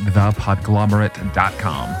podcasts at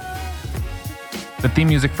thepodglomerate.com. The theme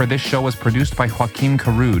music for this show was produced by Joaquin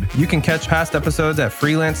Carud. You can catch past episodes at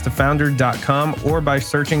freelancetofounder.com or by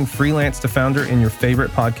searching Freelance to Founder in your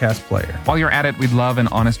favorite podcast player. While you're at it, we'd love an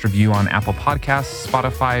honest review on Apple Podcasts,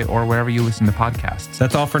 Spotify, or wherever you listen to podcasts.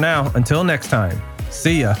 That's all for now. Until next time.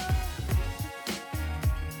 See ya.